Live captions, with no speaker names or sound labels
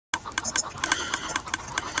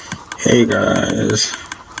Hey guys,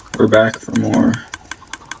 we're back for more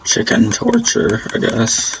chicken torture, I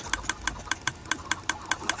guess.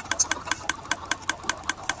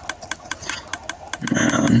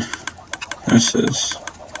 Man, this is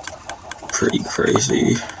pretty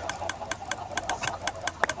crazy.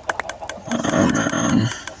 Oh man.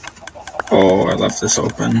 Oh, I left this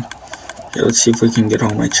open. Okay, let's see if we can get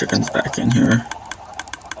all my chickens back in here.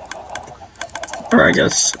 Or I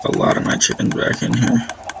guess a lot of my chickens back in here.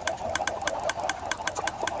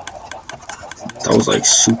 That was like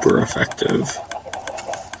super effective.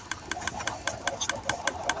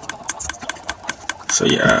 So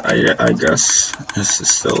yeah, I guess this is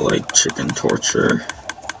still like chicken torture.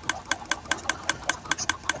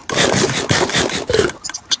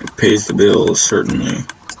 But it pays the bills, certainly.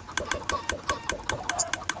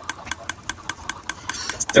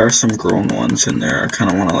 There are some grown ones in there. I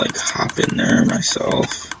kind of want to like hop in there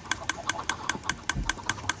myself.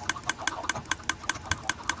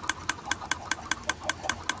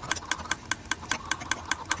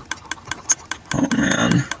 Oh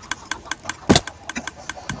man.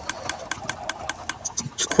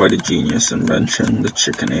 It's quite a genius invention, the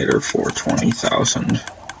Chickinator 420,000.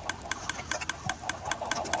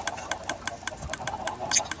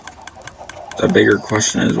 The bigger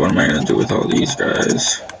question is, what am I going to do with all these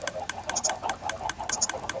guys?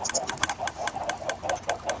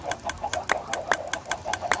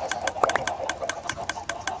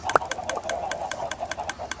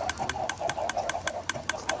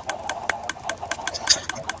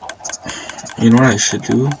 You know what I should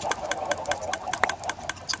do?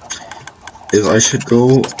 Is I should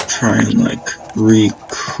go try and like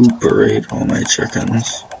recuperate all my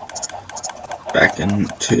chickens back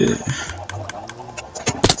into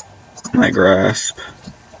my grasp.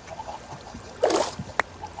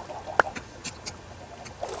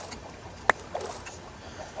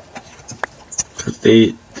 Cause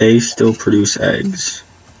they still produce eggs.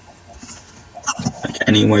 Like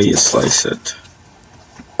any way you slice it.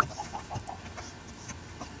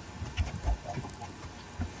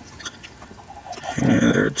 Hey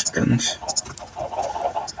there, chickens.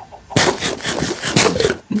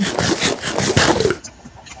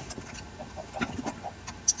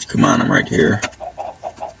 Come on, I'm right here.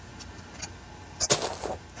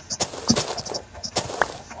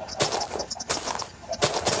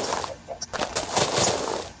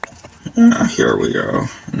 Here we go.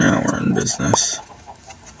 Now we're in business.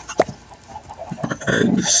 More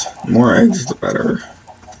eggs. The more eggs, the better,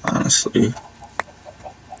 honestly.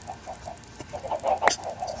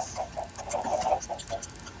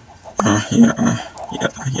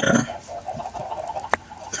 Yeah.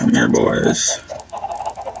 Come here, boys.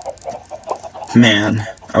 Man,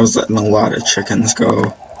 I was letting a lot of chickens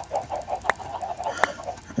go.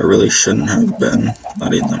 I really shouldn't have been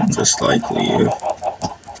letting them just like leave.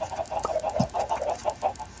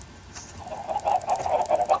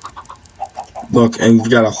 Look, and we've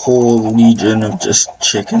got a whole legion of just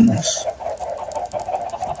chickens.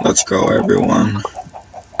 Let's go, everyone.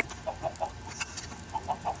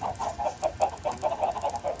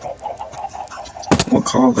 We'll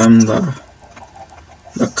call them the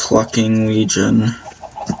Clucking Legion.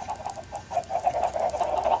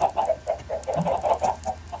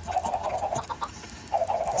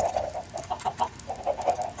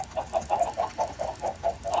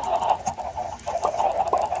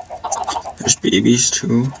 There's babies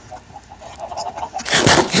too.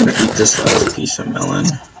 I'm gonna eat this last piece of melon.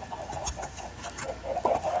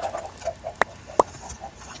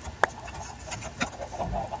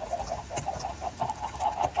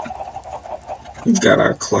 We've got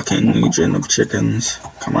our Clucking Legion of chickens.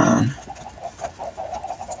 Come on.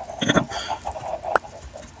 Yep.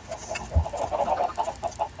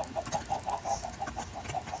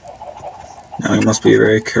 Now you must be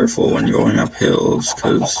very careful when going up hills,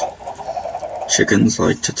 because chickens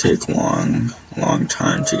like to take long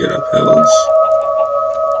time to get up hills.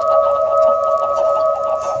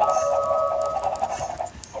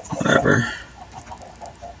 Whatever.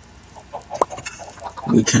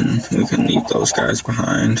 We can leave those guys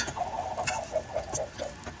behind.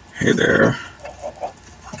 Hey there.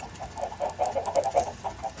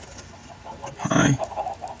 Hi.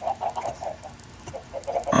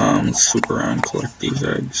 Let's swoop around and collect these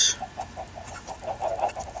eggs.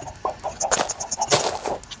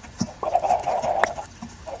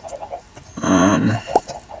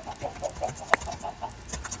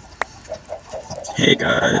 Hey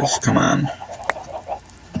guys, come on.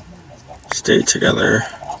 Stay together.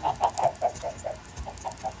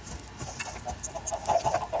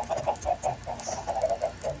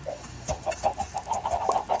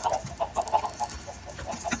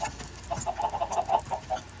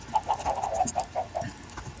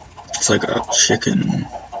 It's like a chicken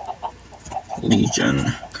legion.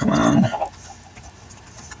 Come on.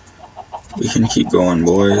 We can keep going,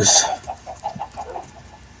 boys.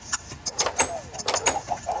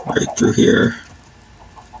 Right through here.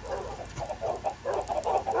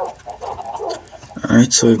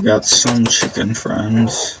 Alright, so we've got some chicken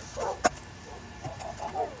friends.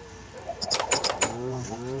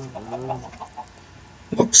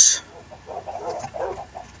 Whoops.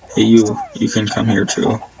 Hey, you can come here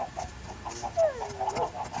too.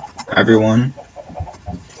 Everyone.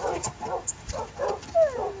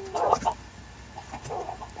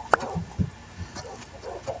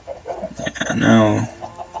 Yeah, now,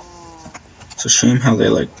 it's a shame how they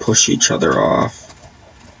like push each other off.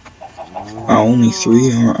 Only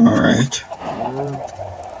 3 are alright.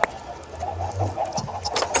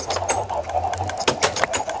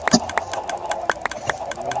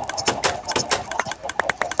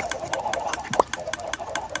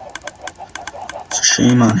 It's a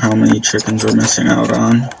shame on how many chickens we're missing out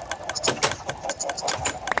on.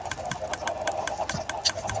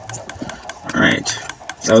 Alright.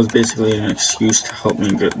 That was basically an excuse to help me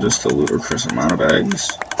get just a ludicrous amount of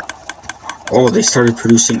eggs. Oh, they started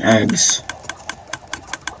producing eggs.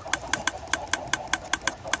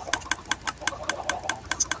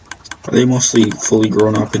 Are they mostly fully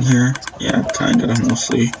grown up in here? Yeah, kinda,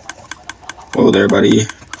 mostly. Whoa there, buddy.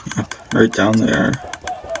 Yep, right down there.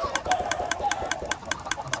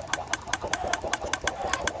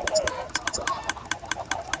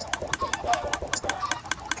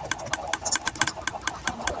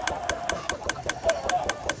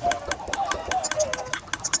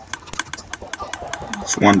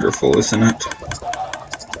 It's wonderful, isn't it?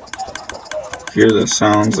 Hear the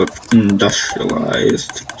sounds of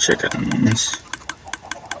industrialized chickens.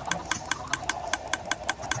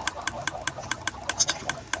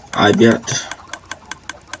 I bet.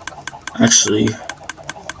 Actually,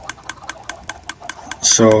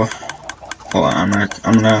 so hold on. I'm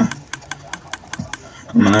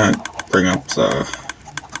gonna bring up the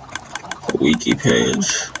wiki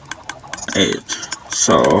page.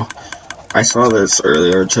 So I saw this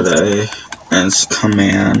earlier today, and it's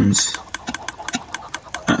commands.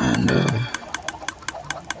 And oh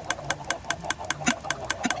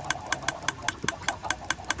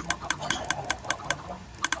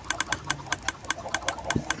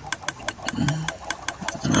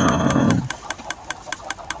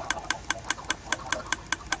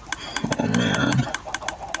man.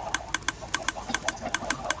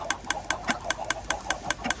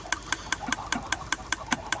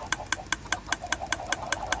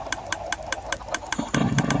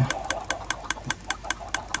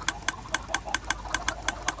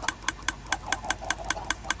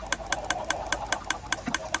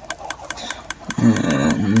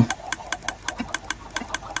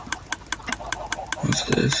 What's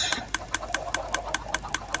this?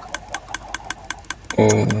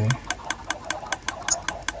 Oh,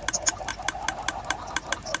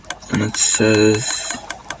 and it says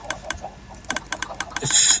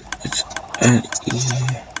it's at E.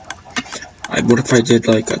 What if I did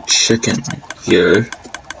like a chicken here?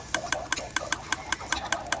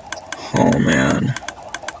 Oh man.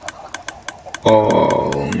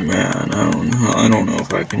 Oh man, I don't know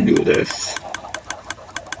if I can do this.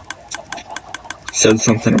 Said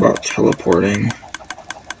something about teleporting.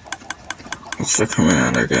 What's the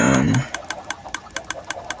command again?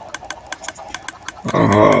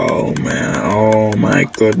 Oh man, oh my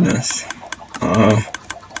goodness.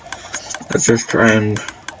 Let's just try and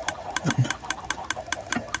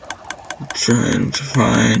to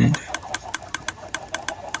find.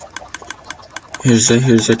 Here's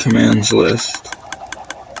the commands list.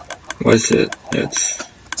 What's it? It's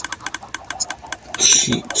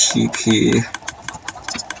TP.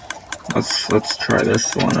 Let's try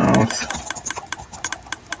this one out.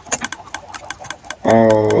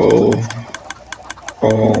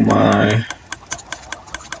 Oh my.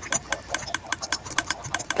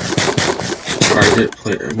 Target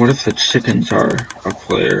player. What if the chickens are a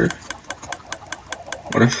player?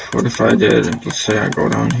 What if I did, let's say I go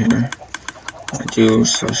down here. I do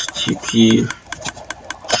 /TP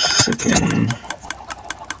chicken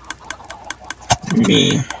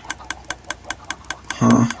me.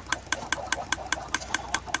 Huh?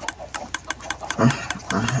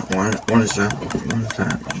 What is that? What does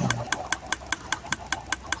that mean?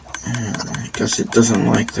 I guess it doesn't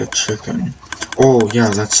like the chicken. Oh yeah,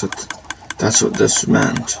 that's what this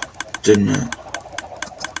meant, didn't it?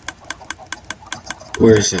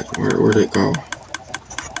 Where is it? Where'd it go?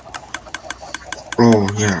 Oh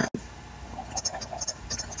yeah.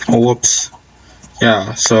 Oh whoops.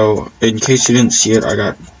 Yeah, so in case you didn't see it, I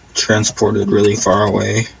got transported really far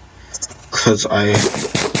away because I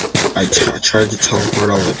tried to teleport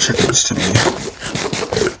all the chickens to me.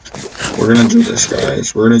 We're gonna do this,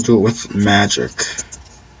 guys. We're gonna do it with magic.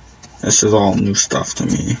 This is all new stuff to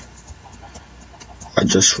me. I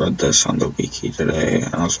just read this on the wiki today,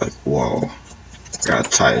 and I was like, whoa. Gotta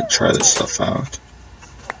try this stuff out.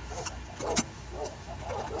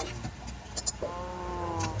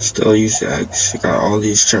 Still use the eggs. You got all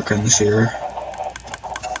these chickens here.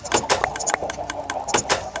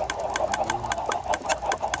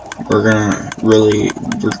 We're gonna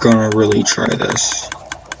really try this.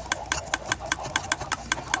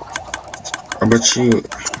 I bet you.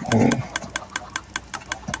 Oh.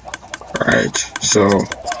 Right. So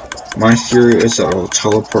my theory is that I'll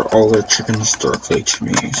teleport all the chickens directly to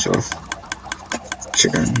me. So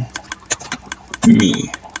chicken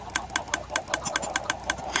me.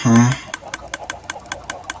 Huh?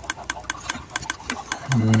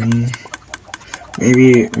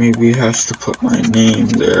 Maybe it has to put my name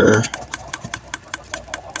there.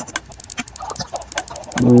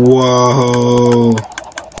 Whoa.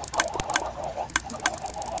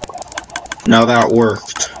 Now that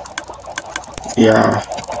worked. Yeah.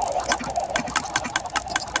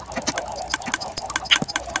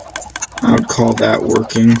 I would call that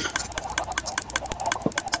working.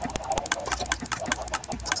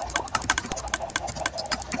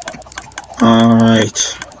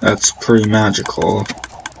 Alright, that's pretty magical.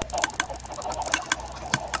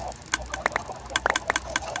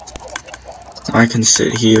 I can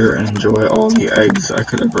sit here and enjoy all the eggs I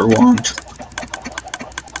could ever want.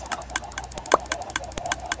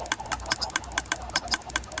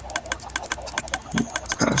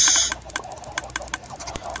 Yes.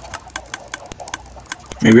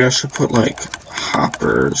 Maybe I should put like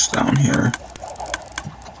hoppers down here.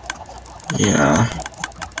 Yeah.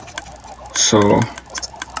 So,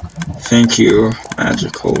 thank you,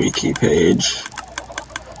 magical wiki page.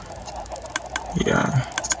 Yeah,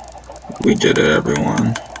 we did it,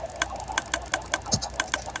 everyone.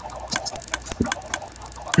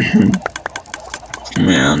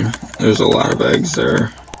 Man, there's a lot of eggs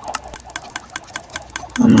there.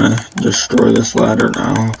 I'm gonna destroy this ladder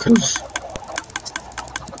now, because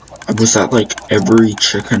was that like every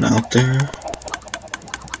chicken out there?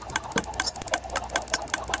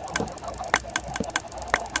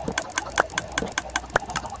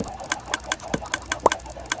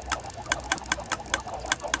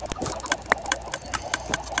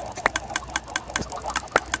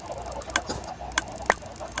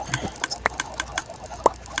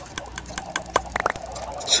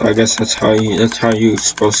 So I guess that's how you're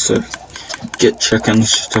supposed to get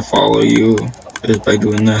chickens to follow you, is by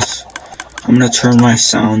doing this. I'm gonna turn my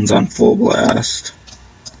sounds on full blast.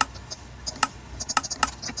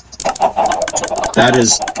 That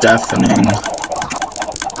is deafening.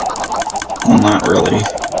 Well, not really.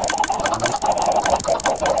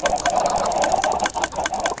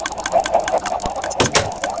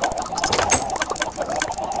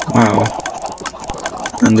 Wow.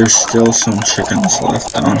 And there's still some chickens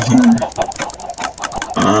left down here.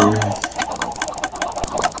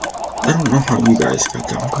 I don't know how you guys got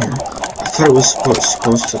down here. I thought it was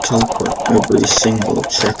supposed to teleport every single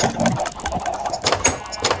chicken.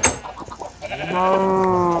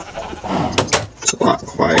 It's a lot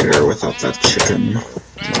quieter without that chicken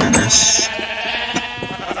menace.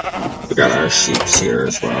 We got our sheep here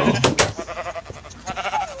as well.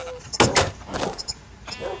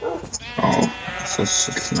 Oh,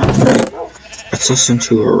 it's not right. Let's listen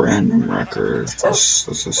to a random record. Let's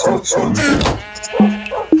listen to this one.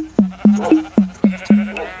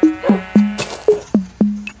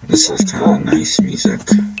 This is kind of nice music.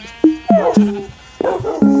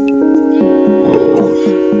 Whoa.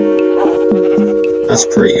 That's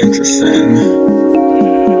pretty interesting.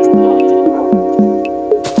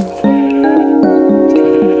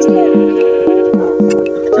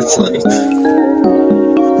 It's like...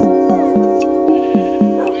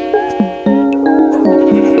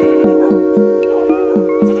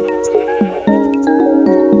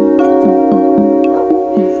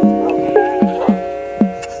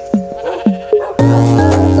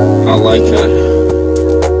 I like it.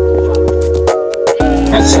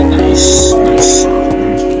 That's a nice song.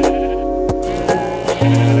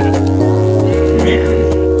 Man.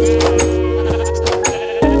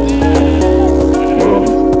 Whoa.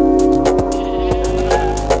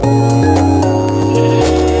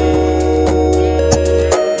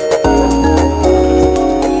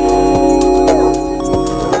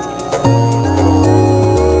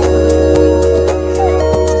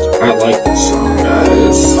 I like this song,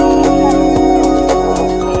 guys.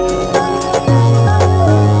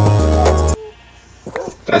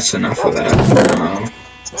 that's enough of that for now.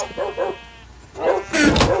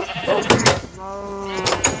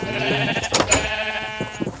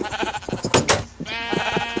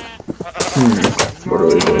 What do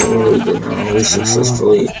we do now? We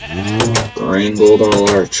successfully wrangled all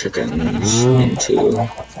our chickens into,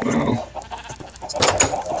 well,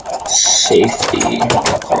 safety,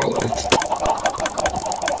 I'll call it.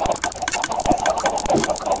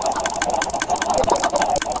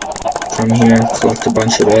 Come here, collect a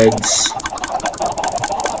bunch of eggs.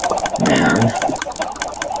 Man.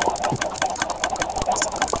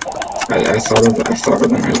 I thought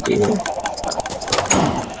of an idea.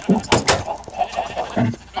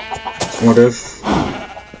 What if,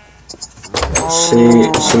 say,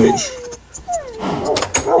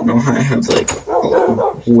 you know how I have like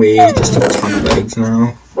just a ton of eggs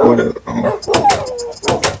now? What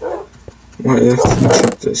if we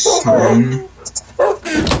took this sign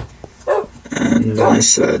and then I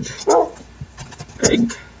said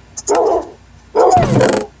egg.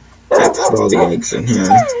 I put all the eggs in here.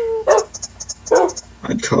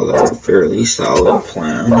 I'd call that a fairly solid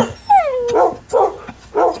plan.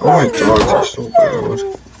 Oh, my dogs are so loud.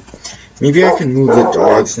 Maybe I can move the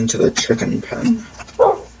dogs into the chicken pen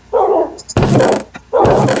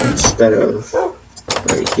instead of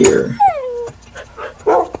right here,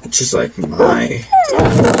 which is like I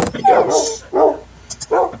guess. I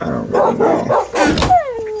don't really know.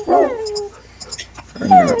 I'm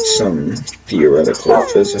not some theoretical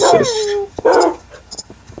physicist.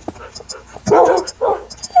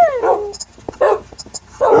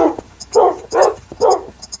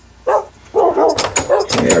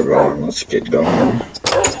 Hey everyone, let's get going.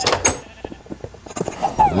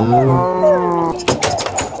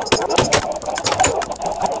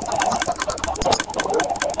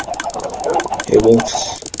 Hey wolves,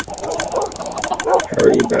 how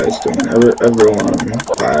are you guys doing? Everyone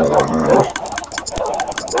pile on.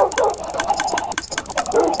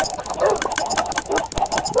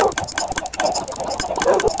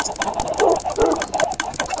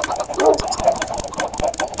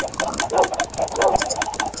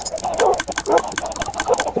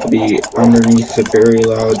 Be underneath the very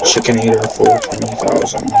loud Chickenator for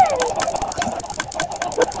 20,000.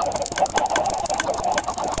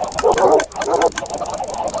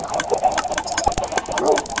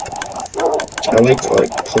 I like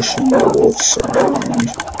pushing the wolves around.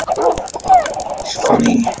 It's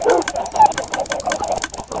funny.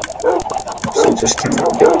 So they just kind of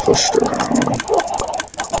get pushed around.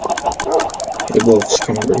 The wolves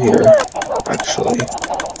come over here, actually.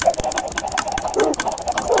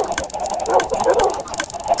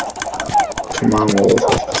 Come on, wolf.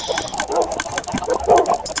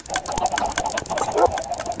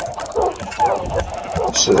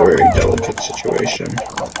 This is a very delicate situation.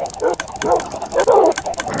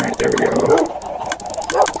 Alright, there we go.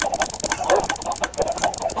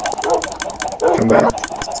 Come back.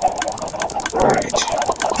 Alright.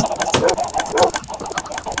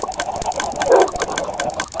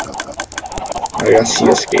 I guess he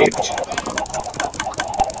escaped.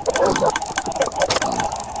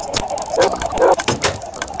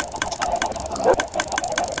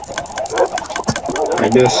 I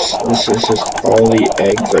guess this is just all the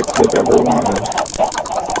eggs I could have ever wanted.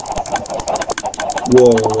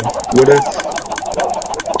 Whoa,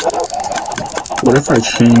 what if I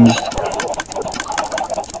changed,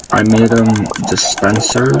 I made them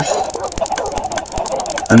dispensers,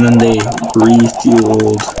 and then they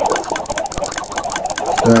refueled,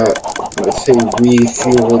 let's say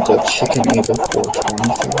refueled the Chickenator for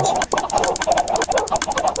 20,000.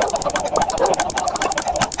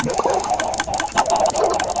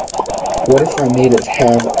 What if I made it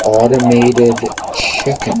have automated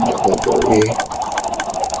chicken delivery?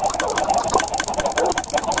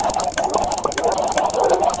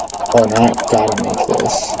 Oh, now I gotta make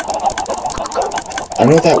this. I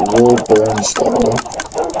know that wool burns though.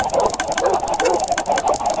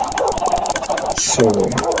 So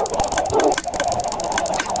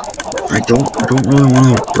I don't really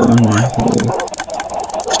want to burn my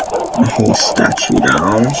whole statue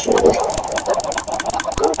down, so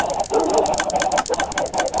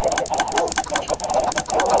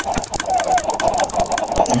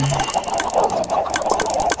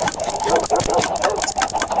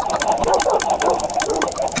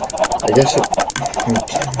I guess it...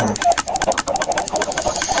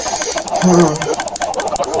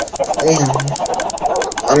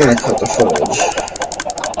 I'm gonna cut the footage.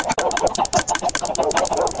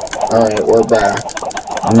 Alright, we're back.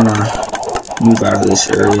 I'm gonna move out of this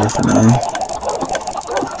area for now.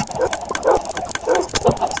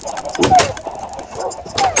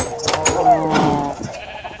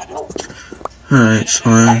 Alright, so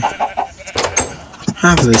I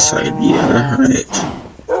have this idea, right?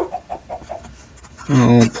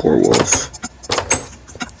 Oh, poor wolf.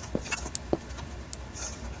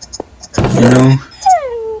 You know,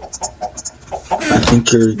 I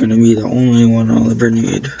think you're gonna be the only one I'll ever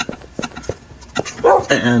need.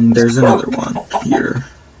 And there's another one here.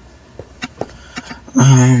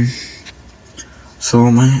 So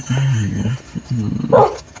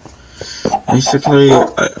basically,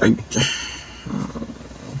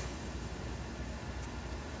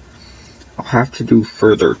 I'll have to do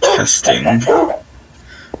further testing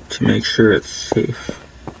to make sure it's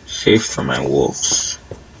safe for my wolves.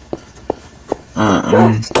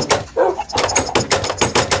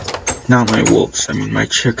 Not my wolves, I mean my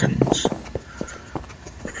chickens.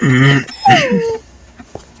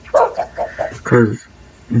 Cause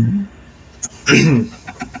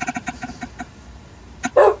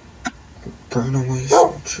burn away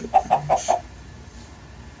some chickens.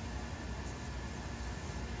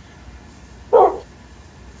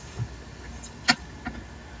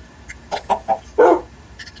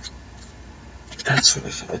 That's what I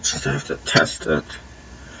said, I just have to test it.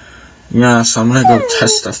 Yeah, so I'm gonna go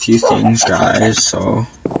test a few things, guys, so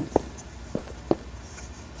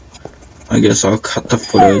I guess I'll cut the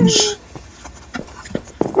footage,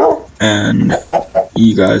 and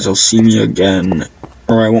you guys will see me again,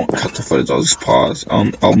 or I won't cut the footage, I'll just pause.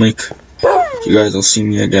 You guys will see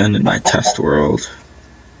me again in my test world.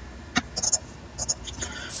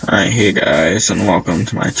 Alright, hey guys, and welcome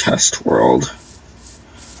to my test world.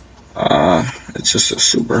 It's just a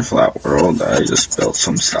super flat world that I just built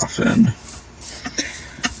some stuff in.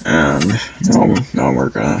 And now we're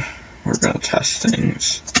gonna test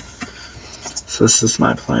things. So this is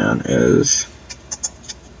my plan, is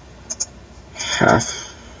half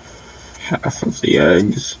of the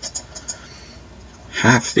eggs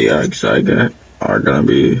I get are gonna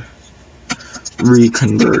be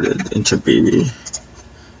reconverted into baby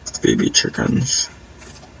chickens.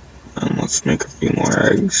 And let's make a few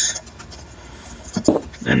more eggs.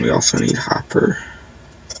 And we also need hopper.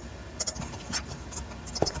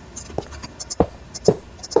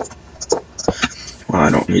 Well,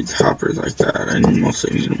 I don't need hoppers like that. I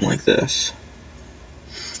mostly need them like this.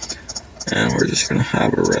 And we're just gonna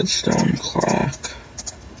have a redstone clock.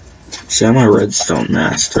 See, I'm a redstone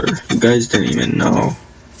master. You guys didn't even know.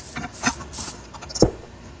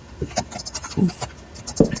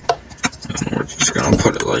 And we're just gonna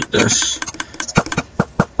put it like this.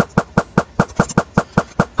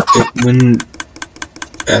 When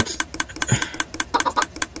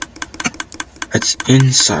it's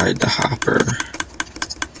inside the hopper.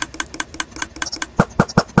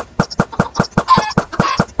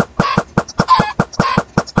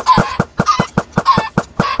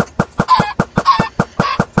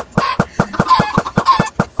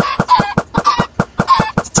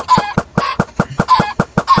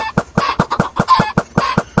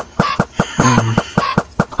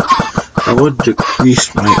 That would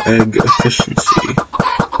decrease my egg efficiency.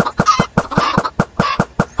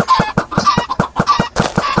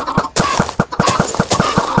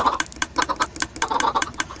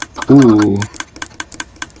 Ooh.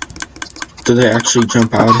 Do they actually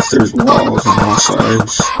jump out if there's walls on all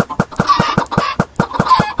sides?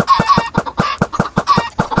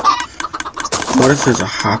 What if there's a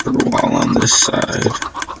hopper wall on this side?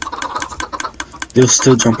 They'll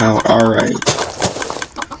still jump out, alright.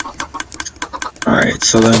 Alright,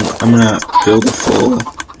 so then I'm gonna build a full,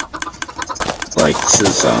 like, this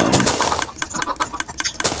is,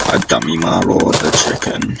 a dummy model of the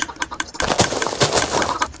chicken.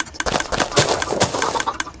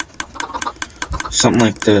 Something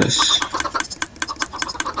like this.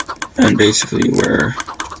 And basically where,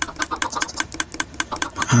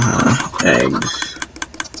 eggs.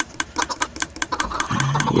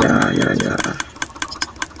 Yeah.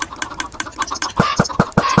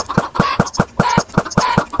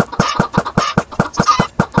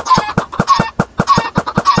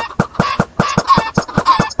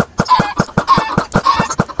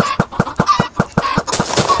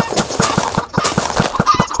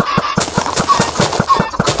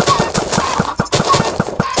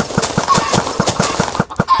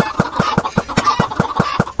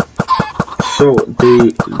 So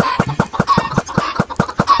they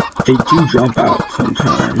do jump out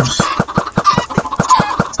sometimes.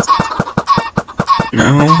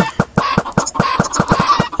 No?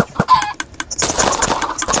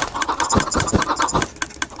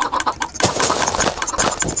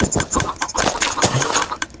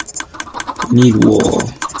 Need wool.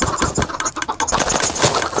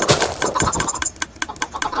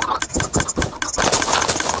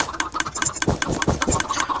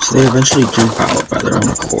 They eventually jump out by their own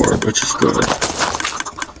accord, which is good.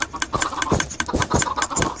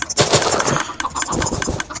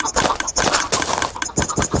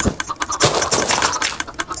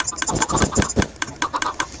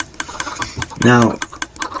 Now,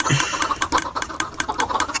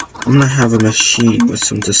 I'm gonna have a machine with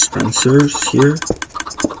some dispensers here.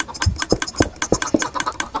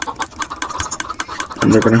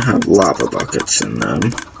 And they're gonna have lava buckets in them.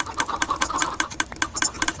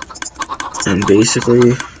 And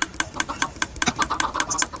basically,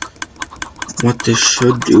 what this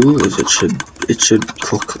should do is it should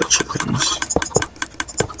cook the chickens.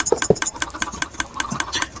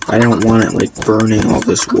 I don't want it like burning all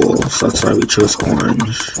this wool, so that's why we chose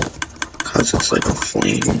orange, because it's like a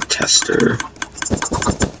flame tester.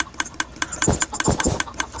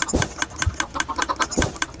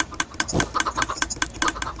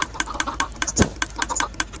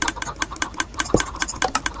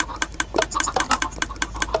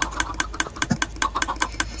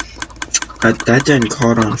 That didn't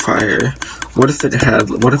caught on fire. What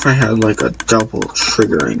if I had like a double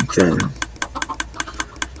triggering thing?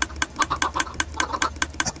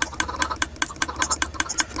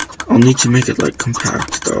 I'll need to make it like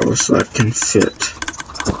compact though, so that can fit.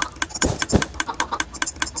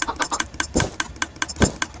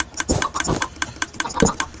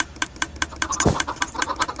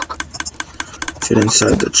 Fit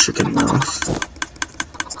inside the chicken mouth.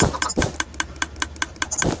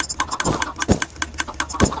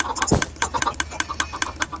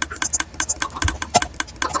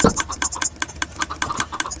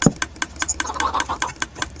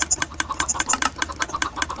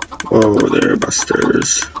 Whoa there,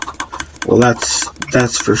 busters. Well, that's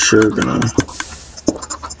for sure gonna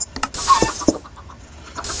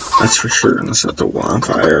set the wall on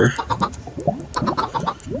fire.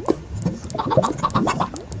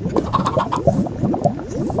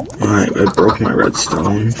 Alright, I broke my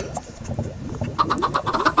redstone.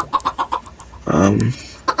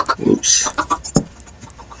 Oops.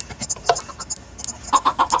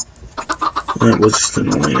 That was just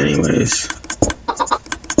annoying anyways.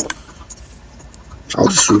 I'll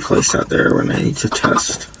just replace that there when I need to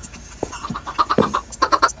test.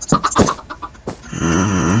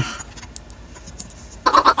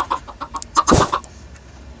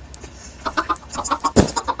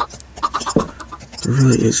 There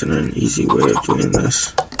really isn't an easy way of doing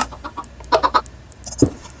this.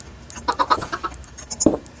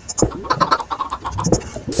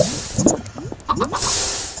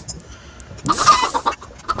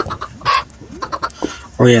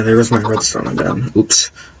 Oh yeah, there was my redstone again.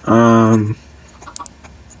 Oops. How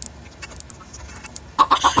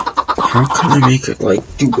can I make it like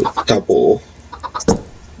do a double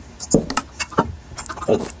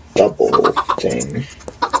thing?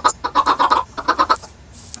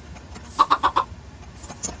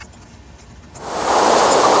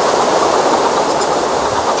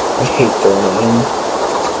 I hate throwing.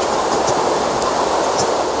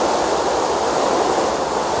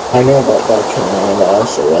 I know about that command, I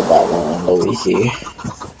also read that one on the wiki.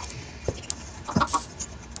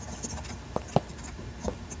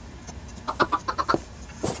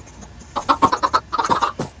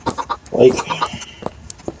 Like,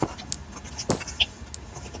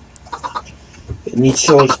 it needs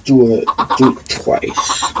to like do it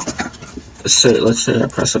twice. Let's say I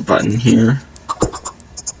press a button here.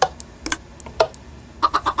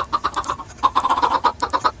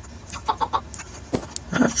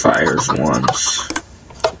 Fires once.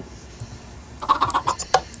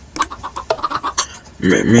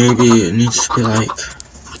 Maybe it needs to be like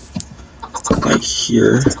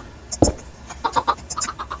here.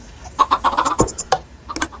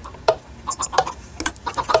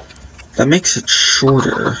 That makes it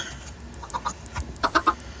shorter.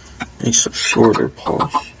 Makes a shorter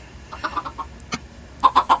pulse.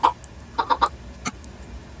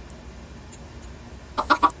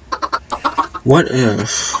 What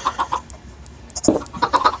if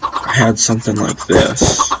I had something like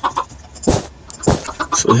this?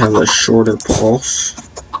 So we have a shorter pulse.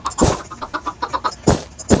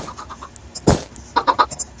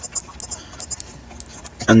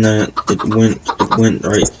 And then it went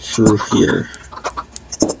right through here.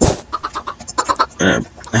 And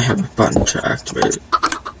I have a button to activate it.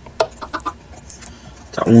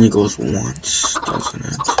 That only goes once, doesn't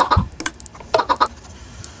it?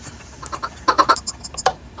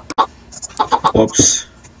 Whoops.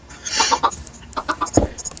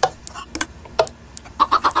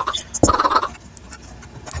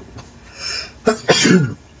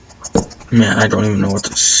 Man, I don't even know what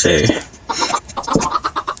to say.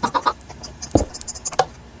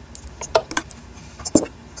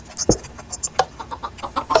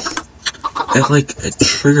 it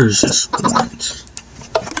triggers just once.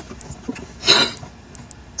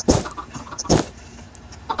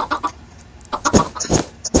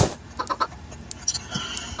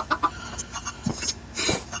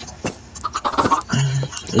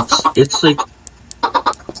 It's like,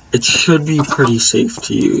 it should be pretty safe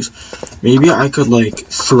to use. Maybe I could like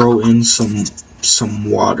throw in some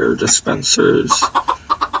water dispensers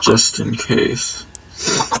just in case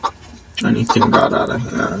anything got out of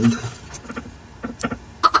hand.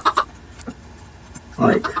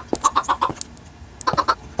 Like,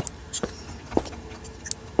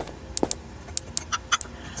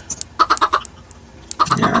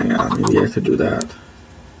 yeah, maybe I could do that.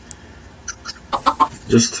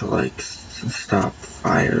 Just to like stop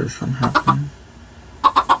fires from happening.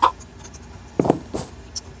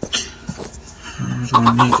 Do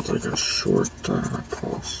I make like a short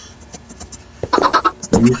pulse?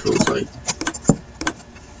 Maybe if it was like,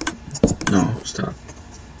 no, stop.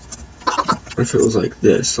 What if it was like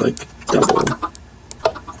this, like double?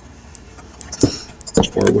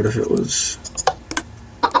 Or what if it was,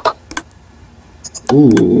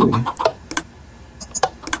 ooh,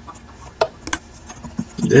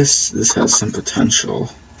 this has some potential.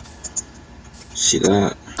 See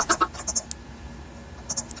that?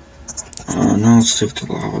 Now let's take the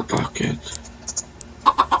lava bucket,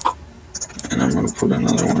 and I'm gonna put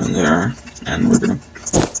another one in there, and we're gonna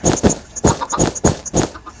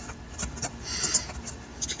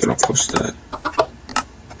push that.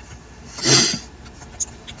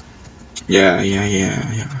 Yeah.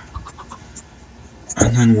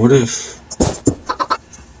 And then what if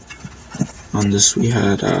on this we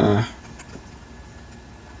had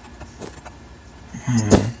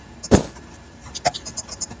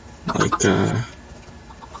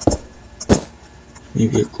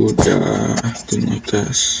maybe a good thing like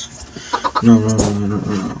this. No.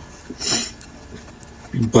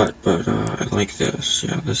 But I like this.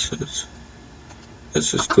 Yeah, this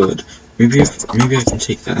is good. Maybe I can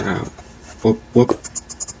take that out. Whoop.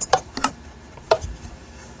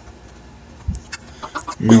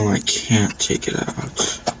 No, I can't take it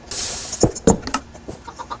out.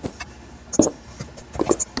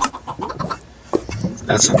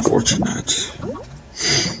 That's unfortunate.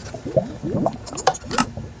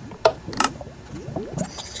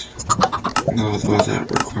 Although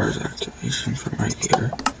that requires activation from right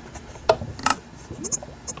here.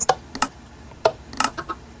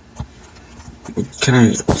 Can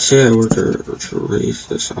I say I were to raise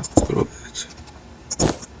this up a little bit?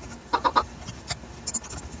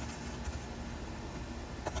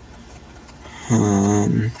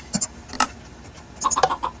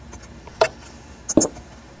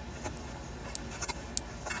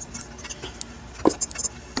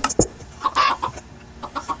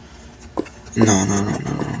 No.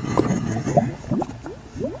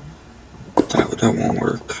 That won't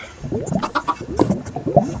work.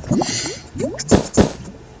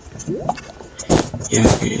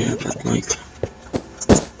 Yeah, but like,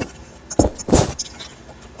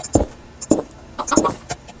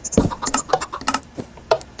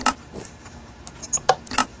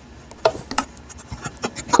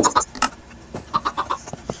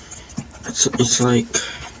 it's like,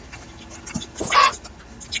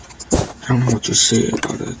 I don't know what to say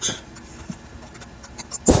about it.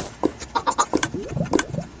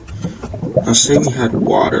 Now say we had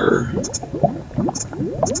water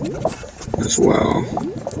as well.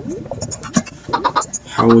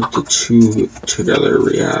 How would the two together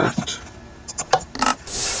react?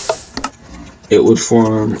 It would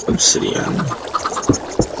form obsidian,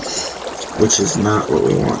 which is not what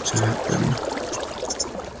we want to happen.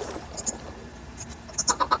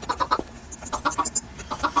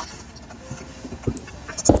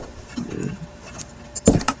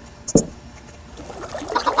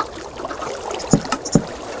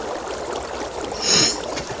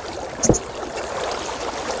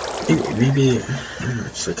 Maybe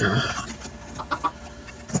it's like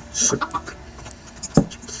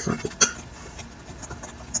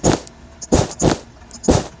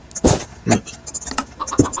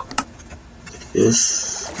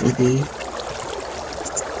this, maybe.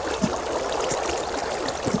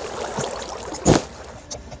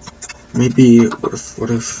 Maybe what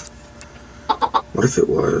if it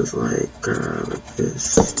was like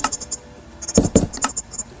this?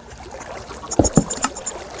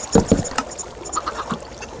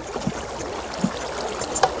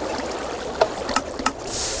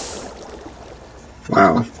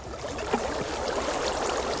 Wow.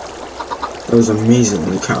 That was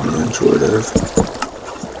amazingly counterintuitive.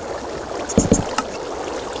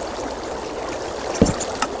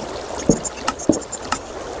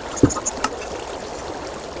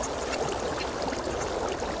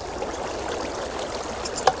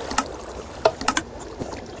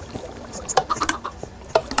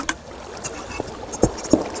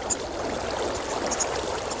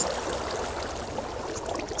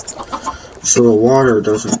 So the water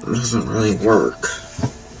doesn't really work.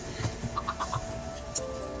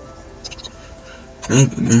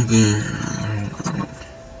 Maybe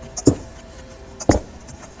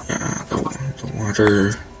yeah, the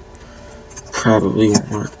water probably won't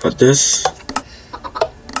work, but this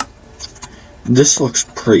looks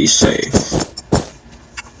pretty safe.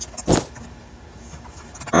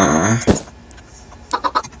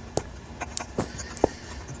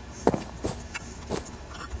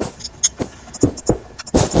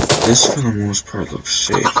 This for the most part looks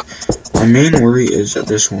safe. My main worry is that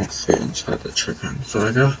this won't fit inside the chicken, so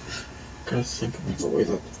I gotta think about the way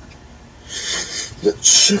that the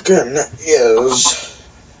chicken is.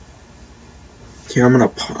 Here, I'm gonna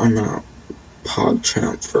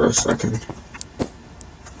PogChamp for a second.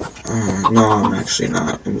 No, I'm actually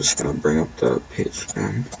not. I'm just gonna bring up the page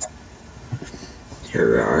again. Here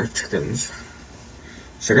we are, chickens.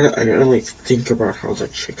 So I gotta like think about how the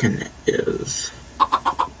chicken is.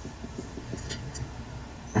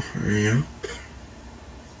 Yep.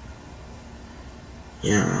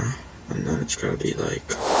 Yeah, and then it's gotta be like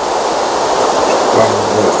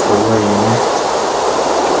rain.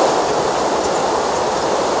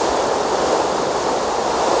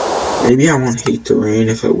 Maybe I won't hate the rain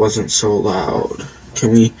if it wasn't so loud.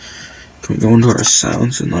 Can we go into our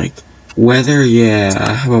sounds and like weather?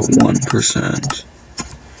 Yeah, how about 1%?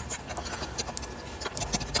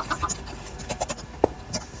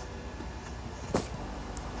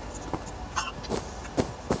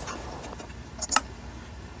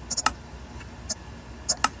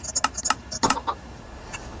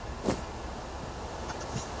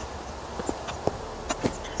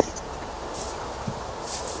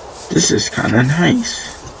 This is kind of nice.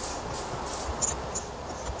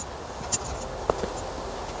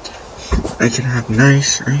 I can have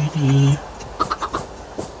nice rainy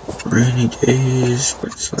days,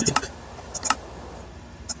 but it's like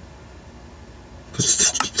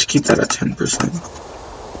let's keep that at 10%.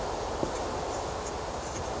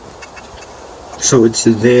 So it's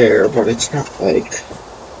there, but it's not like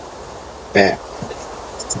bad.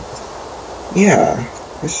 Yeah,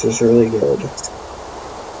 this is really good.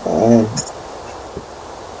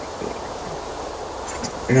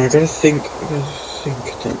 And I gotta think.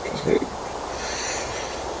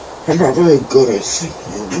 I'm not very good at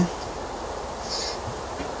thinking.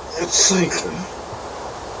 It's like,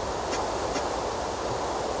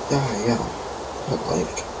 yeah, but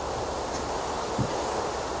like,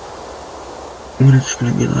 what it's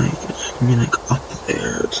gonna be like, it's gonna be like up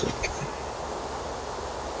there, it's like,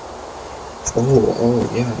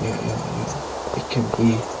 yeah. It can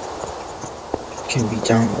be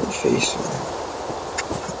downward facing.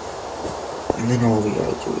 And then all we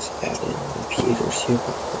gotta do is add in repeaters here.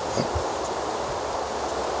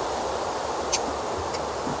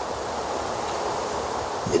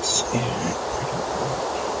 It's, I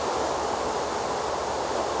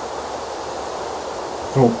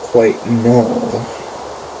don't quite know.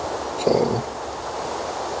 So,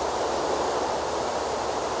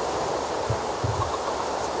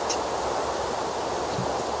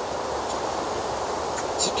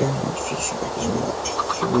 it's downward facing as well.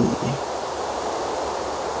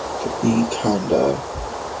 To be kinda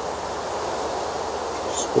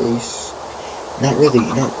space. Not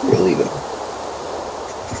really though.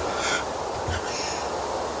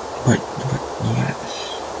 But yes.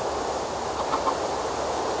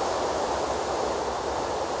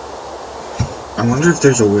 I wonder if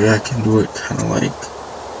there's a way I can do it kinda like.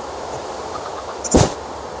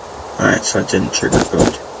 Alright, so that didn't trigger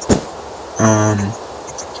good.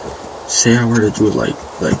 Say I were to do it like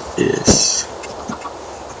this.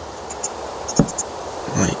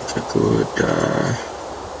 Like a good,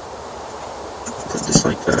 put this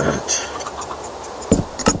like that,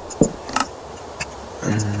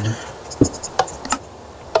 and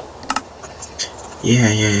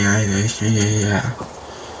yeah.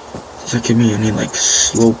 Does that give me any like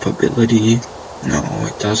slope ability? No,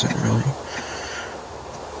 it doesn't really.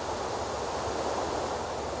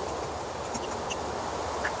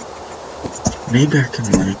 Maybe I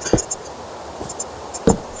can like,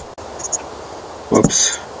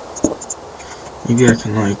 whoops. Maybe I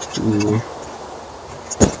can like do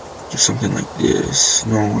something like this.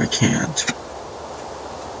 No, I can't.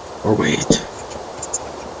 Or wait.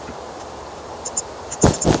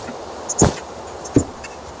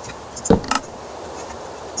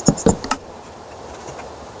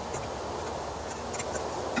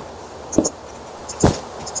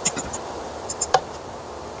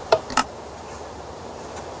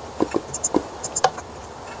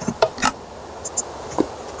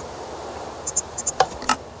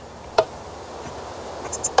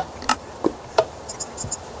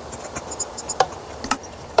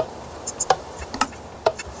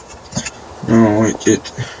 No,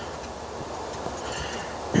 it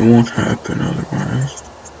won't happen otherwise.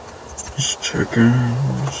 Just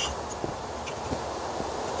chickens.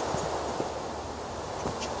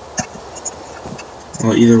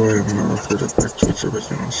 Well, either way, I'm gonna revert it back to its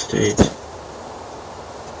original state.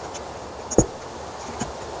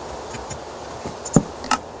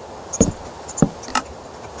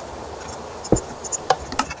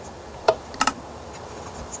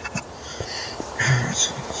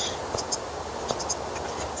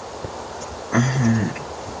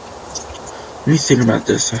 Let me think about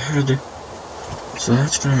this. So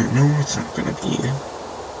that's gonna, no, it's not gonna be.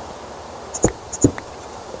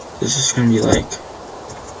 This is gonna be like.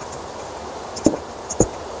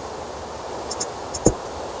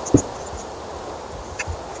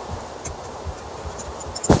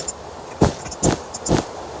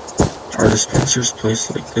 Are dispensers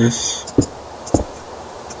placed like this?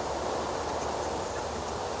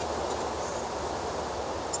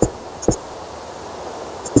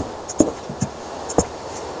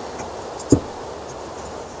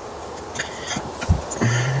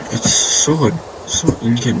 It's so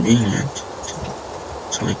inconvenient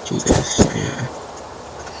to like do this. Yeah,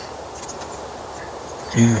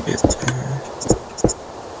 but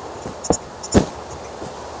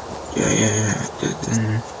yeah.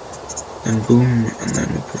 Then boom, and then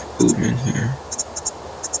we put boom in here.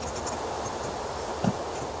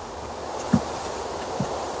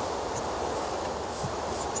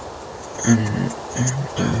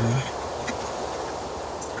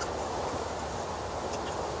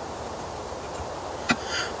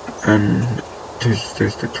 And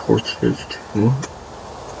there's the torches too.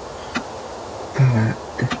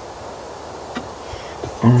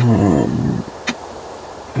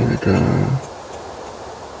 But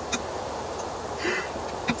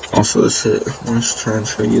also this is, I want to try and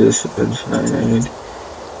show you this invention I made.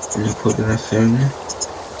 When you put in a thing,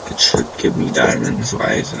 it should give me diamonds.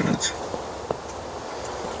 Why isn't it?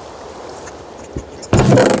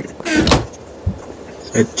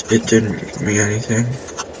 It didn't give me anything.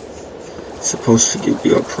 It's supposed to give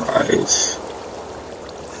you a prize.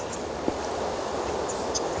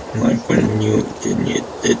 Like when you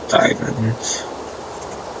did diamonds.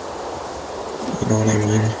 You know what I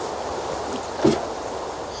mean?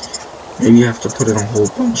 Maybe you have to put in a whole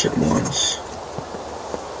bunch at once.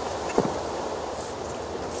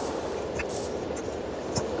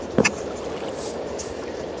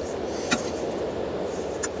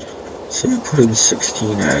 Say I put in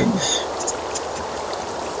 16 eggs.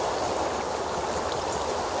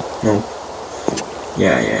 No.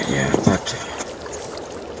 Yeah, but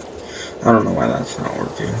I don't know why that's not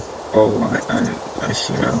working. Oh, I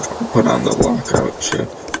see now. I put on the lockout chip.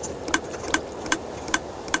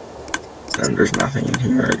 And there's nothing in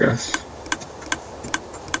here, I guess.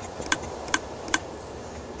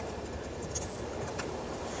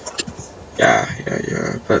 Yeah,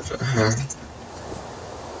 but,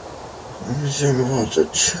 let me zoom out the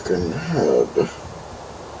chicken head.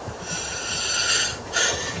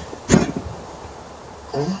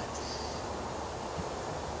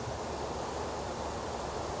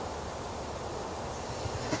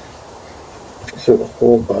 So the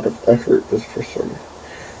whole lot of effort is for some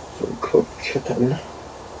cooked chicken.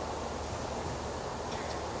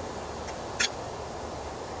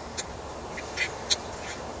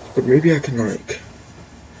 But maybe I can like...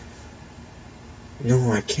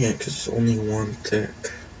 No, I can't because it's only one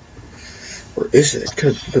thick. Or is it?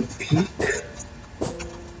 Because the peak...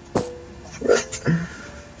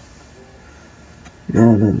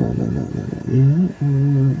 No.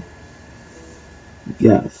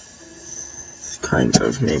 Yes. Kind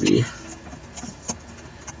of, maybe.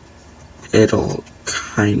 It'll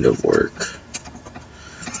kind of work.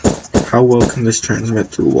 How well can this transmit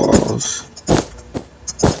through walls?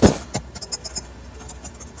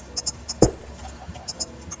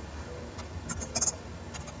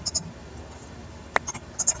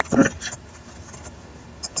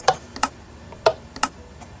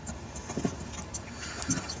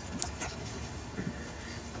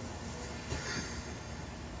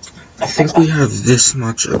 I think we have this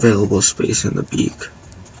much available space in the beak.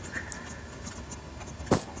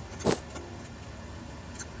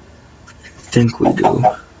 I think we do.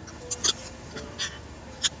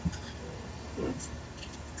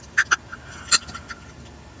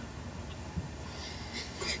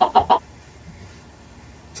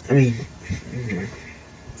 I mean,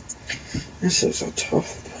 this is a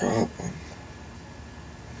tough problem.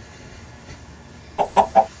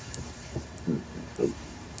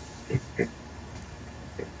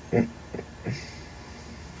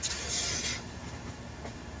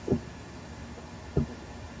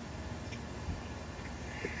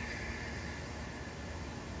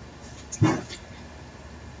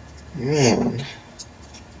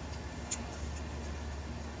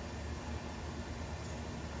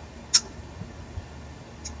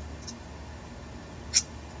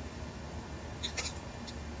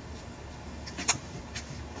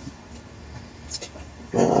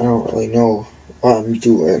 really know what I'm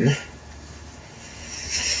doing.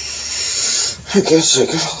 I guess I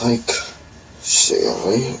gotta, like, stay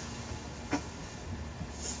away.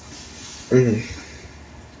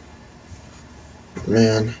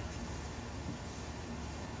 Man.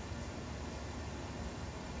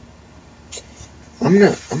 I'm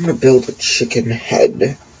gonna build a chicken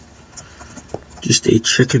head. Just a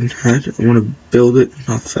chicken head. I want to build it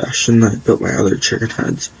in a fashion that I built my other chicken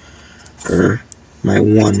heads. Or my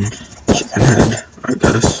one chicken head, I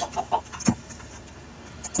guess.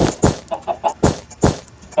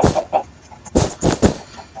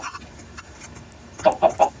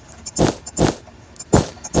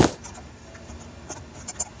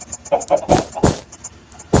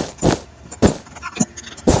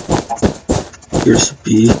 Here's the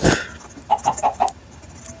beak.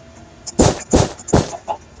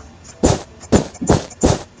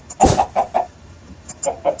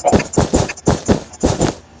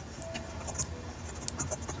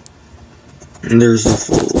 And there's the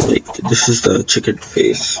full, like, this is the chicken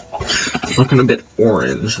face. Looking a bit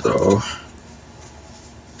orange, though.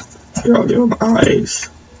 Here, I'll give him eyes.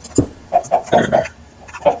 There.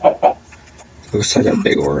 Looks like a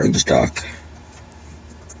big orange duck.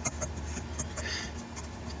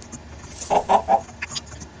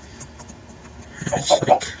 It's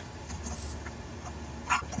like...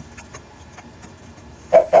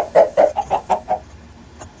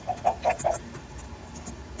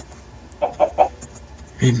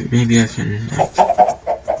 Maybe I can, like...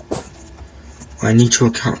 I need to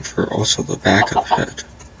account for also the back of the head.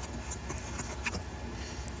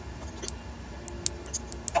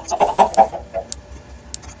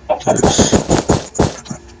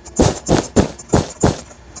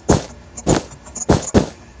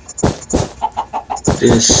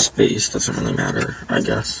 This space doesn't really matter, I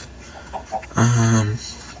guess.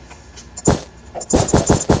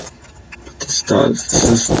 But this does.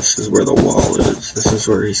 This is where the wall is. This is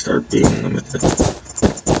where he starts being limited.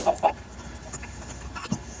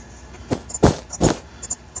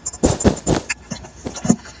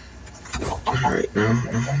 Alright, now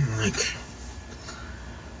I'm like...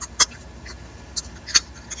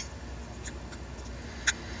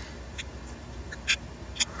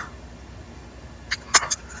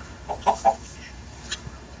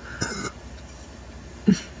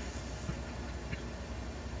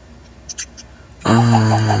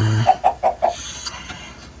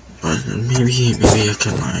 maybe I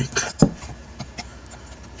can, like,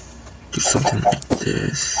 do something like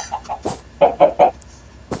this.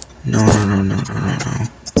 No.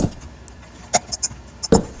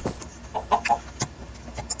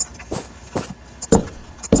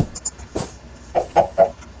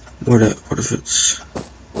 What if it's...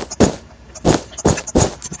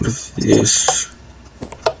 What if this...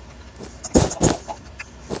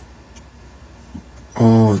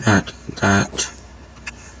 Oh, that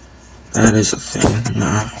is a thing,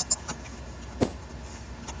 yeah.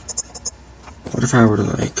 What if I were to,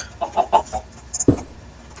 like...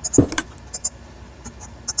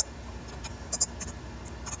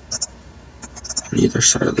 on either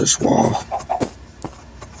side of this wall.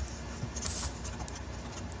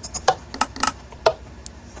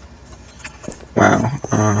 Wow,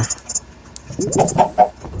 oh,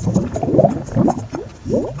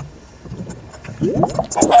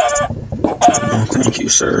 thank you,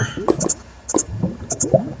 sir.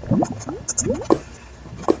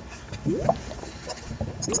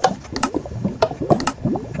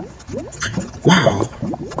 Wow.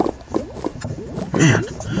 Man.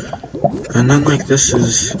 And then, like, this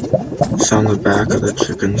is on the back of the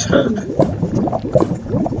chicken's head.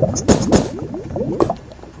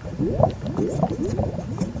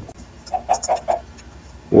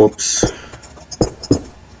 Whoops.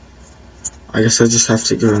 I guess I just have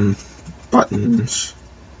to give him buttons.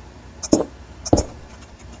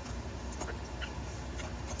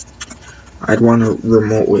 I'd want a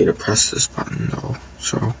remote way to press this button, though,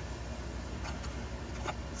 so...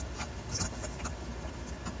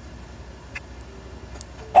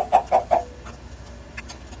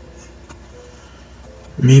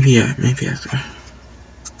 Maybe I could...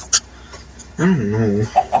 I don't know,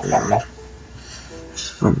 man.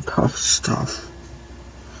 Some tough stuff.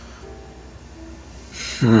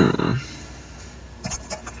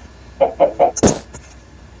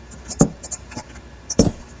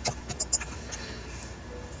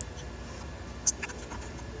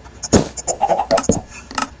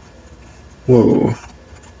 Whoa.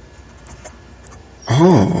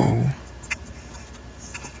 Oh.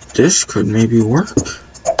 This could maybe work.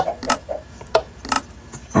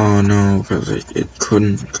 Oh no, because it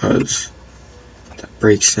couldn't, because that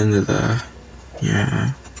breaks into the...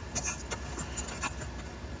 Yeah.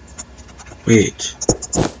 Wait.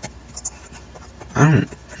 I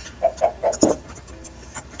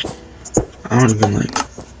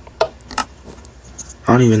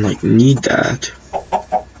don't even like need that.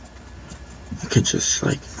 I could just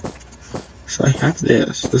like, so I have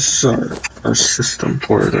this. This is our system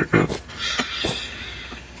for it, I guess.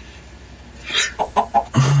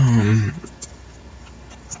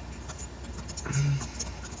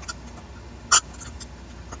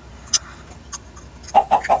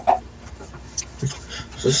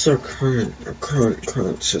 This is our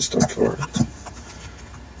current system for it.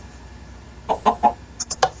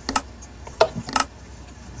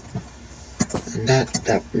 And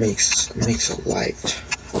that makes a light.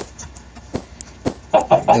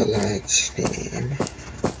 The light's name.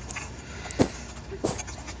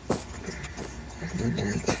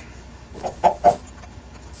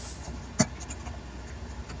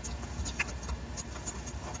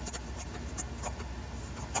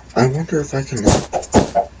 I wonder if I can.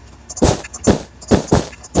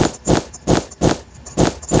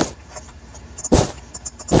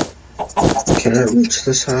 Can I reach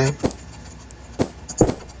this high?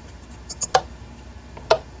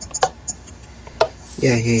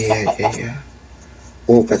 Yeah.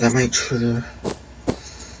 Oh, but that might trigger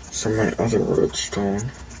some of my other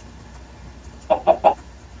redstone.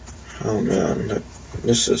 Oh man,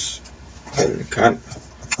 this is getting kind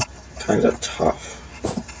of tough.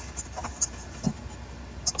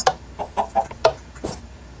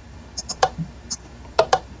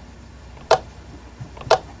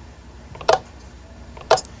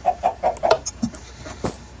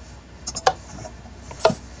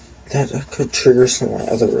 That could trigger some of my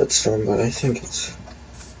other redstone, but I think it's...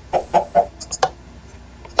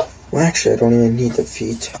 Well, actually, I don't even need the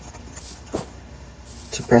feet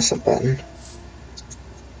to press a button.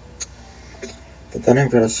 But then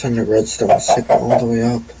I've got to send a redstone signal all the way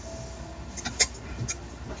up.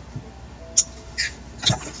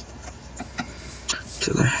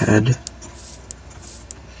 To the head.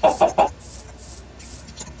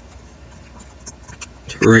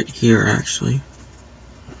 To right here, actually.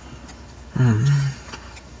 I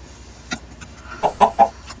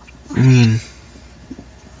mean,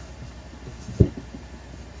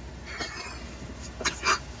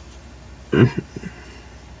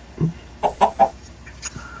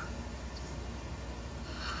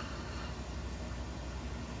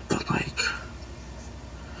 but like,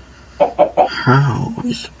 how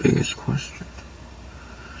is the biggest question.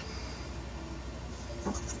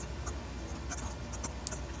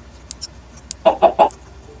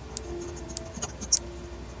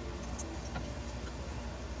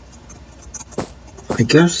 I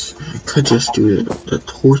guess I could just do the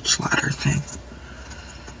torch ladder thing.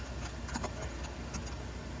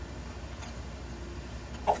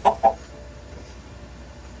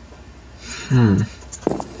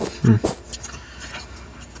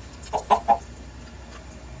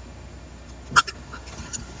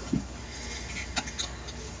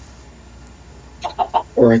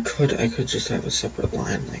 Or I could just have a separate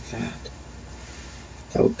line like that.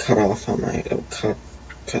 That would cut off on my, that would cut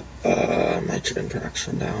my chicken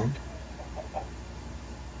production down.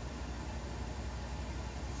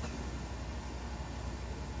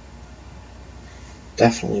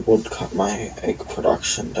 Definitely would cut my egg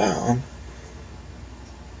production down.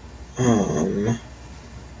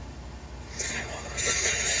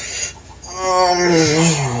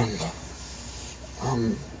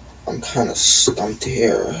 I'm kind of stumped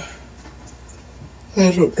here.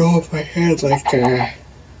 I don't know if I had like a...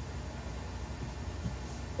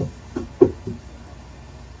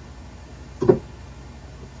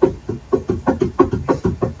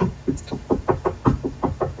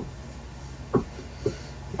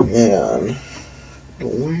 Man, the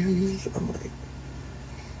wings are like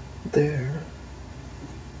there,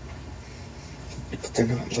 but they're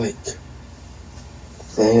not like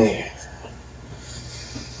there.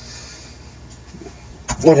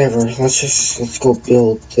 Whatever, let's go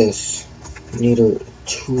build this. Need a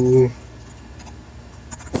 2.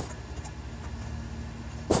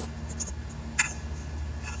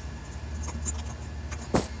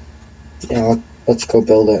 Yeah, let's go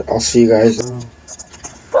build it. I'll see you guys.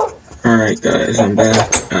 Alright guys, I'm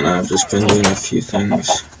back, and I've just been doing a few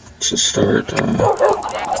things to start preparing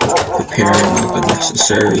the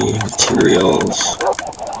necessary materials.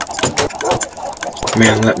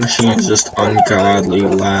 Man, that machine is just ungodly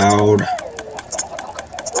loud.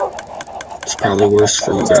 It's probably worse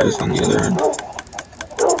for you guys on the other end.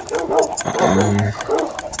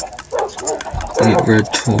 Need red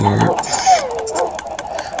torch.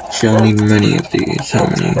 She'll need many of these. How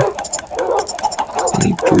many? I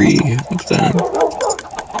need 3 of them.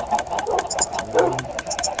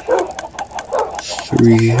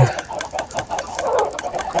 3.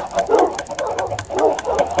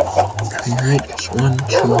 Alright, it's 1,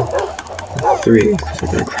 2, 3. Because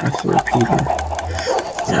I gotta craft the repeater.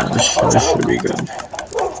 Yeah, this should be good.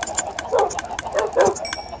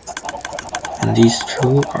 And these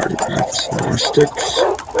 2 are to craft some more sticks.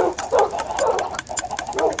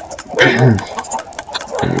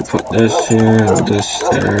 And we put this here and this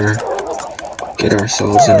there. Get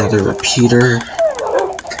ourselves another repeater.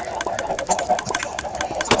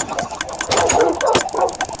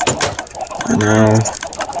 And now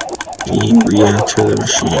we re-enter the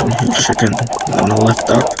machine. Hey, chicken, wanna lift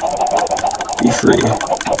up? Be free.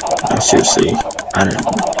 No, seriously, I didn't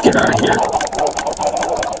get out of here.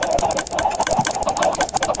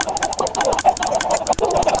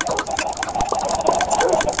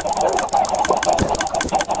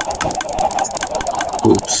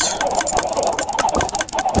 Oops.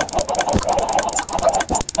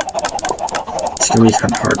 It's gonna be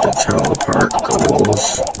kind of hard to tell apart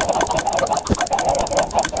goals.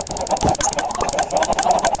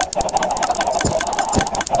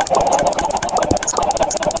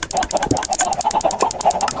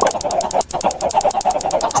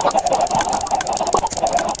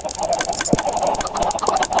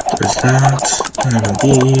 There's that, and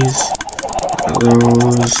these, and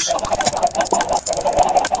those,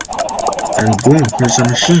 and boom, here's our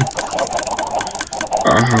machine.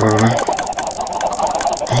 Oh,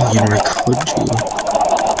 you know what I could do?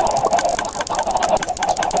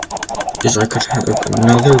 Is I could have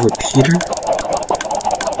another repeater?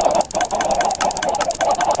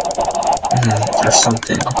 Or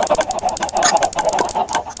something.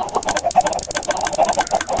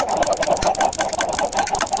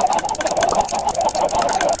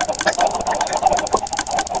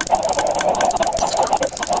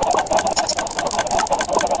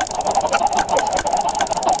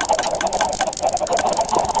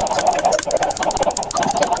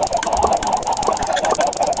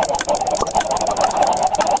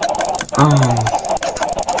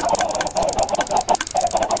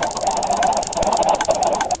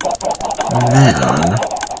 Man.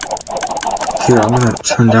 Here, I'm gonna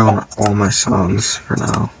turn down all my songs for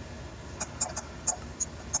now.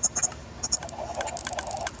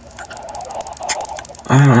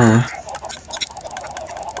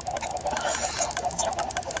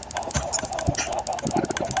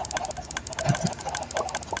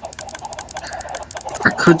 I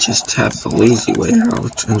could just tap the lazy way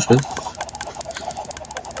out and just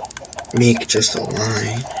make just a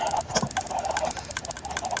line.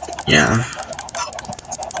 Yeah.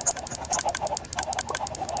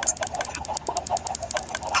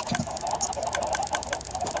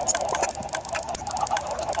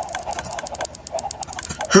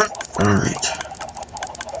 Alright.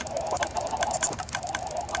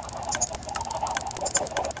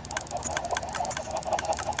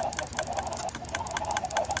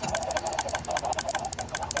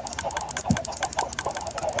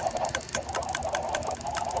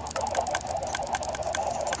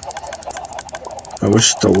 I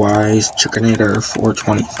wish the wise Chickinator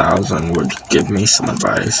 420,000 would give me some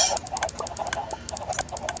advice.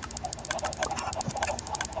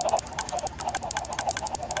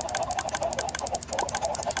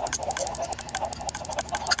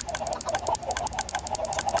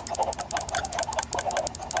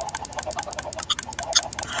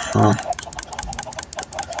 Huh.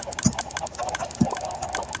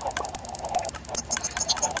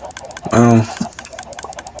 Well,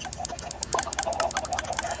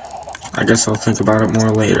 I guess I'll think about it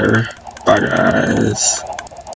more later. Bye, guys.